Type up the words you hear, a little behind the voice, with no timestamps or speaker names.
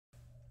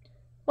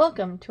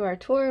Welcome to our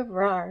tour of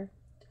Rawr.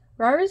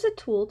 Rawr is a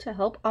tool to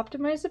help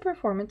optimize the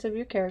performance of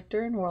your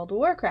character in World of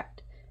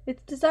Warcraft.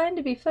 It's designed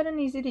to be fun and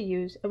easy to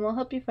use and will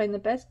help you find the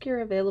best gear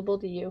available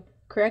to you,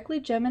 correctly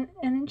gem and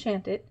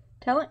enchant it,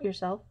 talent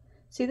yourself,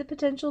 see the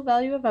potential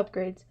value of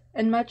upgrades,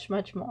 and much,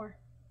 much more.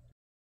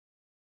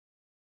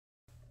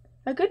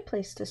 A good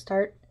place to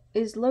start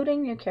is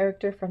loading your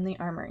character from the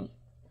armory.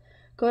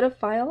 Go to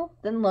File,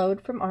 then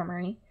Load from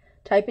Armory,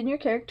 type in your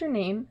character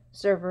name,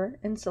 server,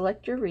 and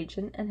select your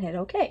region and hit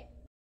OK.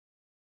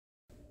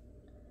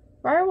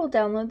 Rawr will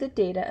download the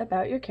data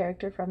about your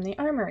character from the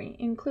armory,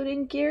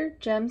 including gear,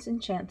 gems,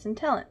 enchants, and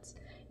talents.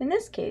 In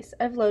this case,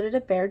 I've loaded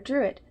a bear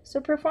druid,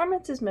 so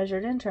performance is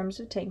measured in terms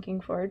of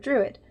tanking for a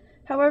druid.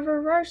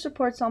 However, Rawr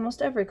supports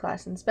almost every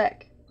class and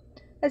spec.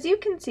 As you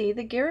can see,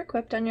 the gear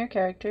equipped on your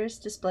character is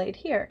displayed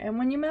here, and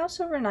when you mouse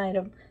over an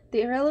item,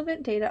 the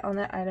irrelevant data on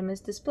that item is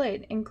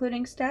displayed,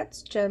 including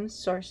stats, gems,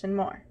 source, and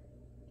more.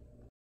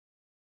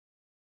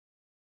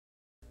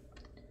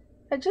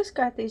 I just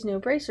got these new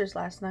bracers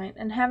last night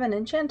and haven't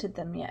enchanted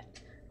them yet.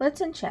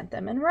 Let's enchant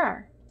them in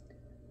Rawr.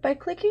 By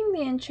clicking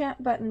the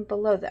enchant button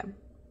below them,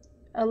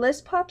 a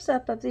list pops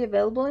up of the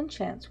available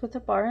enchants with a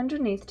bar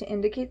underneath to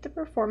indicate the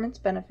performance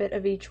benefit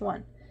of each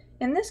one.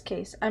 In this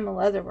case, I'm a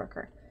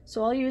leatherworker,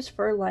 so I'll use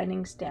fur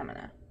lining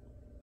stamina.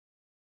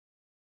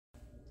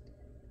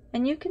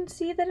 And you can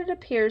see that it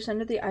appears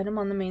under the item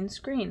on the main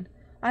screen.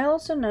 I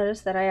also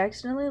noticed that I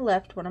accidentally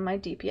left one of my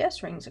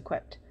DPS rings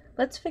equipped.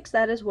 Let's fix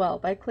that as well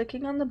by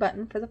clicking on the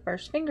button for the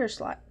first finger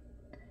slot.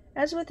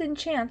 As with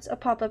enchants, a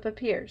pop-up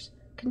appears,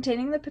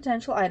 containing the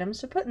potential items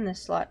to put in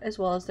this slot as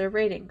well as their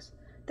ratings.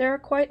 There are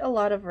quite a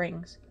lot of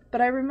rings,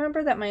 but I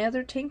remember that my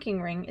other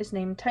tanking ring is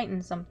named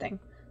Titan something,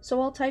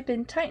 so I'll type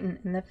in Titan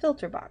in the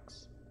filter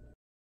box.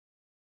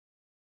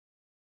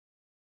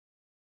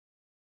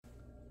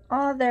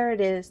 Ah, there it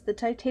is, the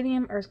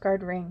Titanium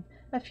Earthguard ring.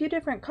 A few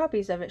different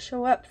copies of it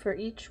show up for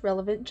each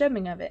relevant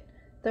gemming of it.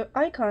 The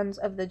icons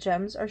of the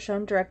gems are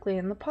shown directly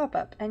in the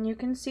pop-up, and you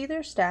can see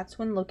their stats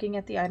when looking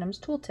at the item's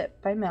tooltip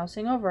by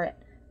mousing over it.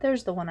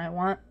 There's the one I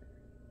want.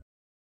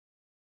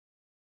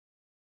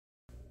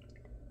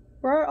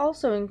 Rawr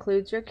also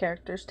includes your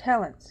character's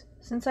talents.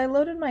 Since I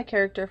loaded my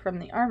character from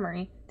the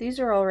armory, these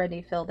are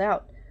already filled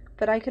out,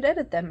 but I could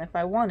edit them if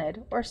I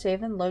wanted, or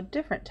save and load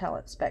different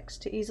talent specs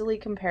to easily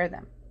compare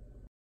them.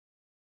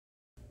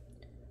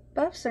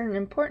 Buffs are an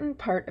important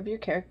part of your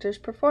character's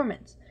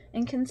performance,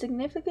 and can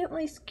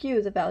significantly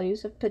skew the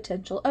values of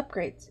potential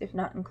upgrades, if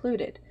not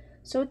included.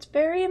 So it's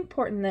very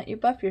important that you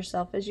buff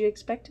yourself as you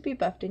expect to be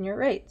buffed in your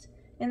raids.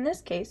 In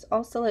this case,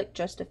 I'll select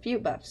just a few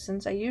buffs,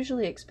 since I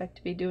usually expect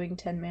to be doing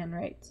 10-man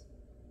raids.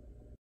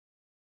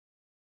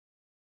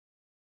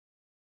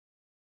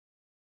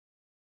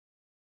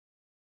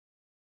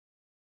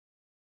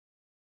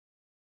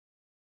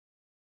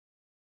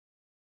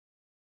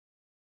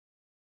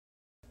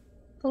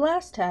 The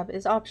last tab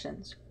is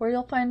Options, where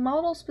you'll find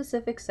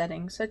model-specific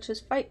settings such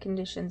as fight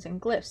conditions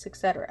and glyphs,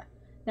 etc.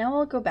 Now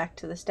I'll go back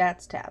to the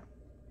Stats tab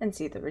and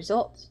see the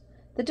results.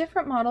 The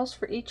different models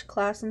for each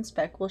class and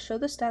spec will show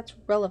the stats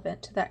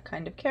relevant to that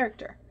kind of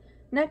character.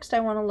 Next, I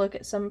want to look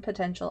at some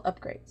potential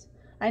upgrades.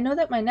 I know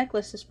that my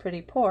necklace is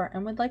pretty poor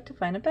and would like to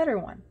find a better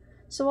one,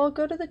 so I'll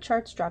go to the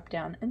Charts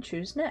drop-down and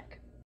choose Neck.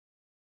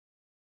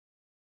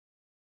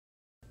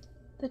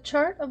 The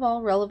chart of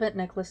all relevant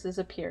necklaces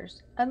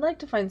appears. I'd like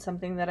to find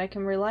something that I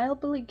can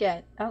reliably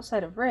get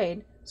outside of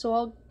raid, so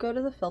I'll go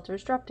to the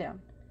Filters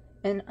drop-down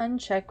and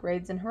uncheck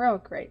Raids and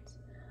Heroic Raids.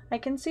 I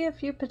can see a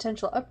few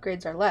potential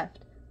upgrades are left.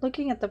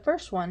 Looking at the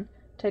first one,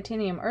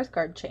 Titanium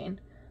Earthguard Chain,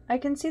 I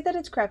can see that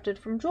it's crafted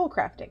from jewel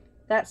crafting.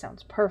 That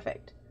sounds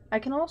perfect. I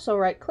can also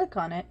right-click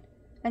on it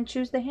and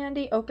choose the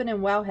handy Open in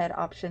Wowhead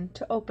option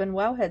to open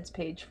Wowhead's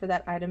page for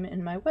that item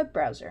in my web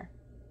browser.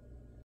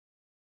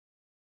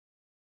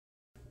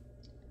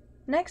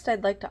 Next,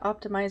 I'd like to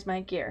optimize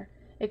my gear.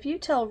 If you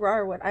tell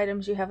Rawr what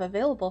items you have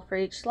available for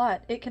each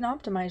slot, it can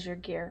optimize your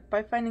gear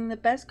by finding the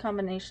best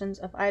combinations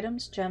of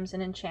items, gems,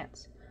 and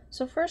enchants.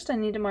 So first I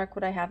need to mark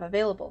what I have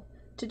available.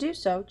 To do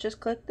so, just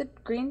click the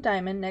green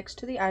diamond next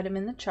to the item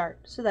in the chart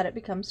so that it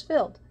becomes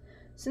filled.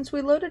 Since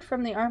we loaded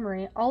from the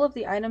armory, all of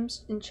the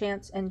items,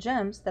 enchants, and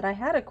gems that I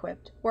had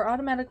equipped were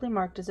automatically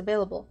marked as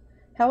available.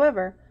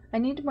 However, I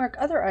need to mark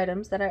other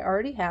items that I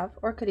already have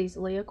or could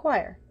easily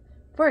acquire.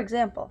 For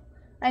example,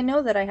 I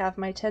know that I have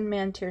my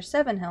 10-man tier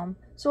 7 helm,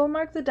 so I'll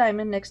mark the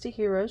diamond next to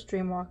Hero's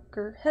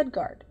Dreamwalker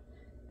Headguard.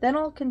 Then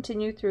I'll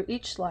continue through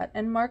each slot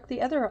and mark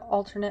the other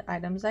alternate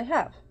items I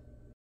have.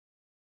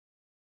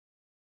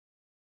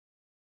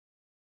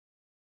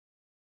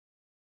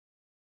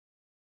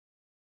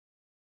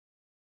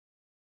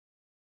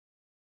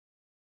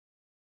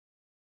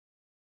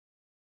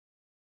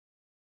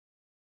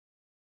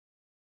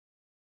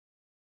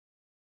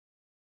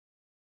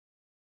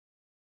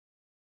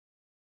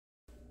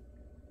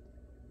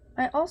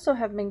 I also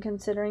have been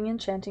considering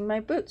enchanting my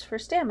boots for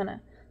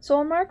stamina, so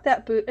I'll mark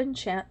that boot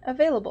enchant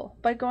available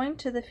by going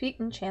to the Feat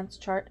Enchants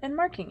chart and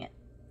marking it.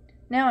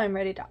 Now I'm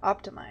ready to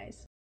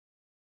optimize.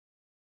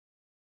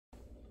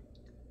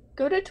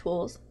 Go to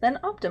Tools, then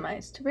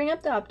Optimize to bring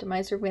up the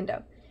Optimizer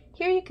window.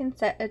 Here you can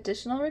set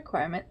additional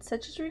requirements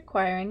such as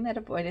requiring that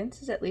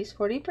avoidance is at least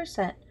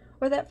 40%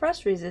 or that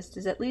frost resist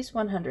is at least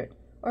 100,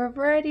 or a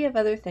variety of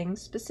other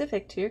things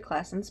specific to your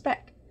class and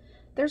spec.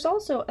 There's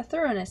also a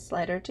thoroughness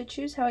slider to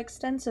choose how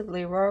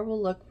extensively Rawr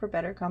will look for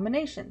better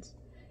combinations.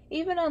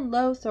 Even on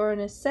low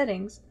thoroughness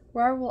settings,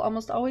 Rawr will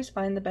almost always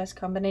find the best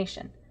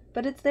combination,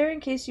 but it's there in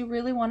case you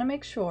really want to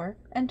make sure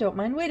and don't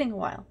mind waiting a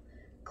while.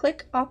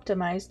 Click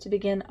Optimize to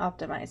begin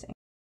optimizing.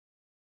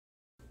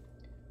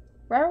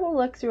 Rawr will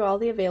look through all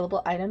the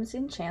available items,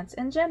 enchants,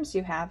 and gems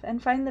you have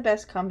and find the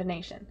best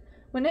combination.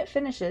 When it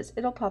finishes,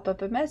 it'll pop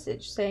up a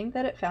message saying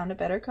that it found a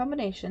better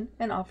combination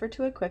and offer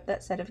to equip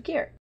that set of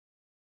gear.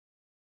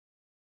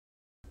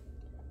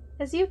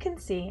 As you can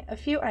see, a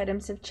few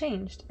items have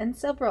changed, and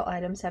several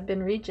items have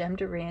been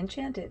re-gemmed or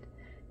re-enchanted.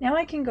 Now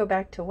I can go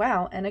back to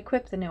WoW and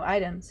equip the new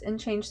items and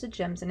change the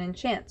gems and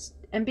enchants,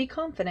 and be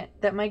confident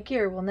that my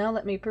gear will now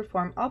let me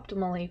perform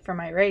optimally for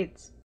my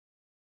raids.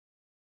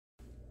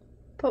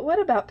 But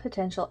what about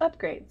potential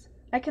upgrades?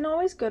 I can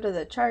always go to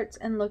the charts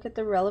and look at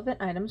the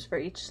relevant items for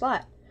each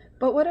slot.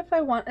 But what if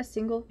I want a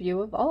single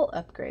view of all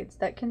upgrades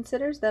that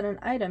considers that an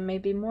item may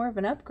be more of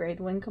an upgrade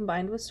when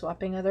combined with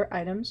swapping other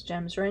items,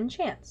 gems, or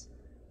enchants?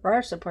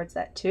 Rawr supports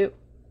that too.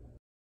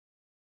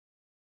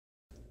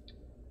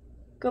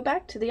 Go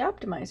back to the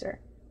Optimizer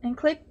and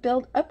click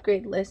Build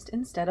Upgrade List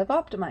instead of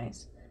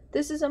Optimize.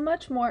 This is a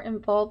much more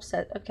involved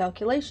set of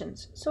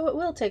calculations, so it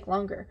will take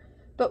longer,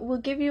 but will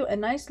give you a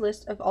nice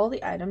list of all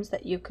the items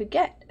that you could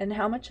get and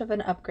how much of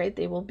an upgrade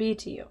they will be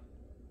to you.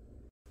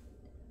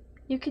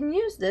 You can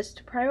use this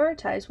to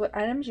prioritize what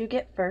items you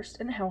get first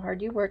and how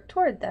hard you work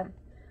toward them.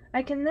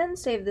 I can then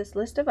save this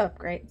list of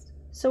upgrades,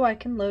 so I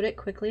can load it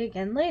quickly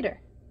again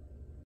later.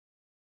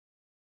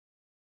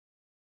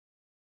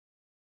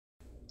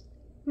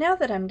 Now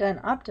that I'm done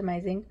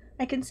optimizing,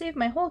 I can save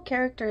my whole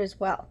character as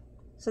well,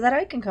 so that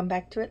I can come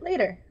back to it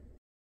later.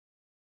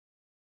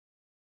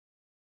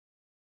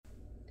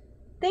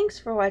 Thanks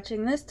for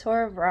watching this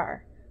tour of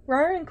Rawr.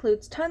 Rawr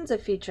includes tons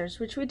of features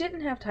which we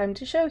didn't have time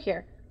to show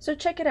here, so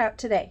check it out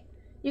today.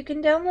 You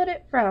can download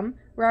it from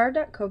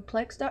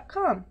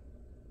rawr.codeplex.com.